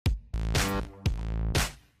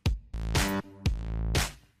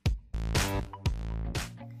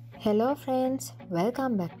Hello friends,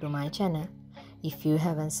 welcome back to my channel. If you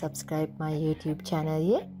haven't subscribed my YouTube channel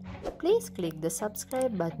yet, please click the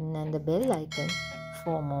subscribe button and the bell icon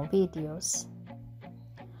for more videos.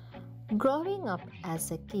 Growing up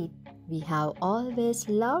as a kid, we have always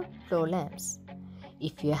loved floor lamps.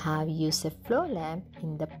 If you have used a floor lamp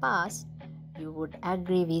in the past, you would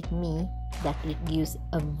agree with me that it gives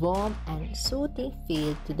a warm and soothing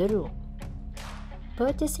feel to the room.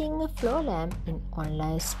 Purchasing a floor lamp in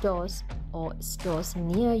online stores or stores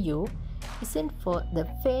near you isn't for the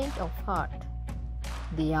faint of heart.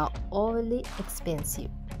 They are overly expensive.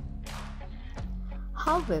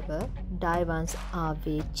 However, dye ones are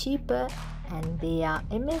way cheaper and they are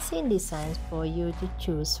amazing designs for you to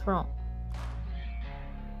choose from.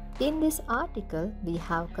 In this article, we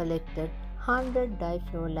have collected 100 dye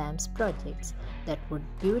floor lamps projects that would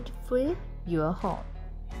beautify your home.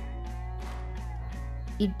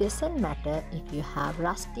 It doesn't matter if you have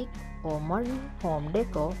rustic or modern home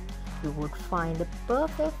decor, you would find the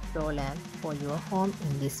perfect floor lamp for your home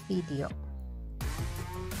in this video.